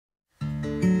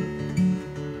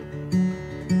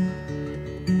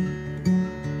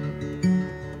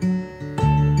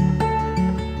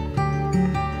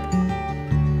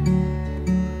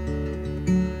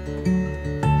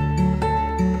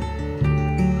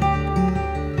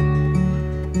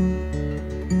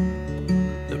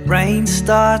rain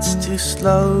starts to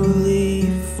slowly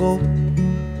fall.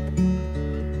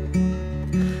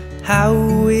 How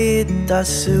it does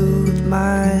soothe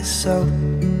my soul.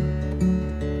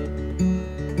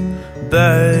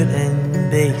 Bird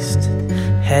and beast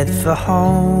head for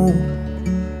home,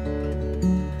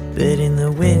 but in the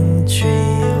wintry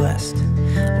west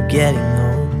I'm getting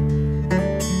old.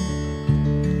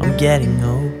 I'm getting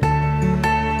old.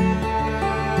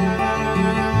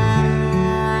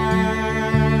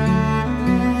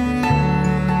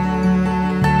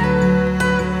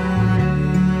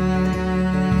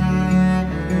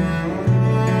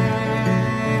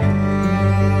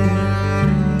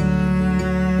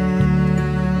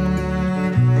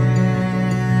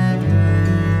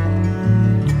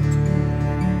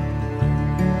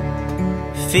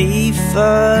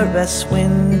 Feverous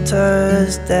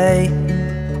winter's day,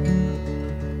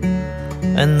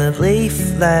 and the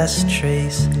leafless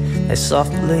trees, they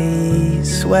softly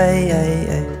sway.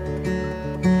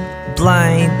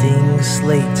 Blinding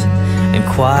sleet and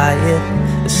quiet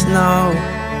snow,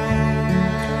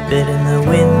 but in the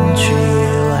wintry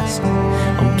west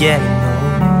I'm getting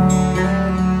old.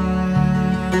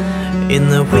 In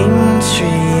the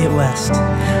wintry west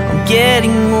I'm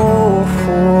getting old.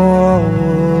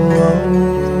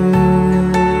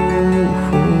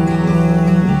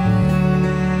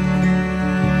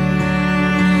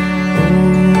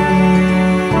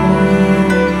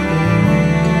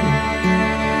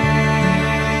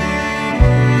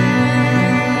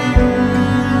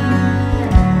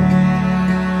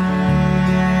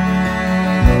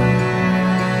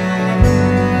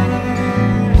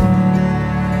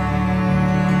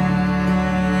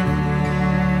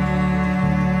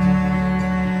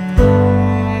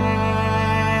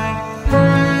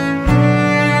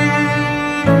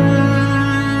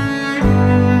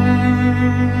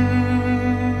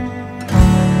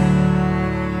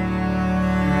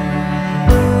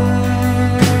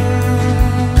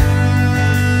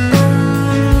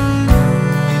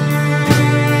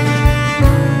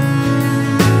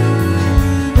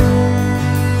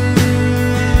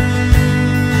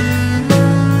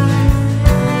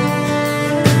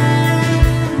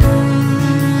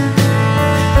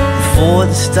 Before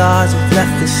the stars have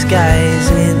left the skies,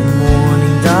 in the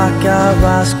morning dark I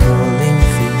rise, calling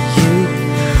for you,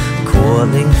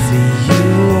 calling for you.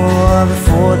 Oh,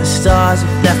 before the stars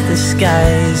have left the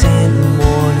skies, in the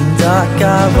morning dark I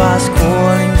rise,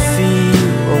 calling for you,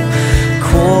 oh,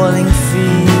 calling for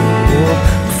you. Oh,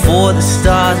 before the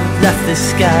stars have left the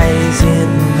skies, in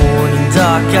the morning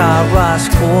dark I rise,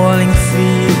 calling for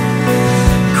you,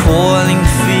 calling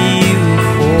for you.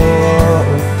 Oh,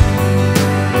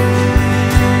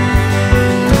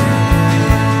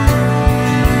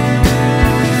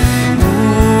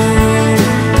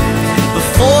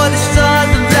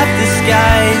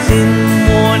 in the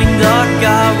morning dark I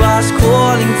rise,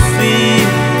 calling for you,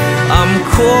 I'm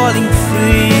calling for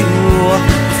you.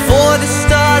 Before the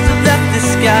stars have left the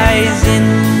skies, in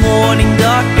the morning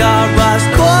dark I rise,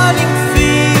 calling for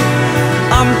you,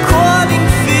 I'm calling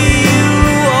for you.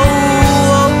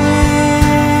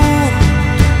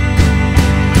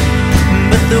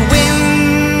 But the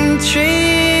wintry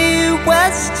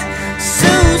west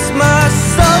soothes my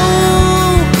soul.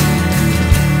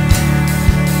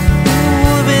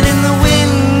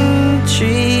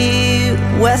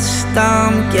 West,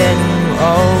 I'm getting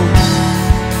old.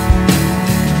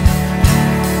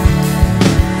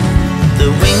 The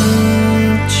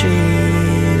wintry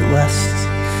west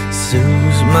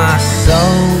soothes my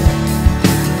soul.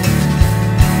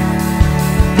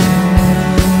 The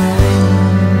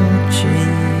wintry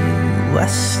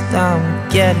west, I'm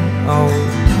getting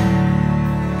old.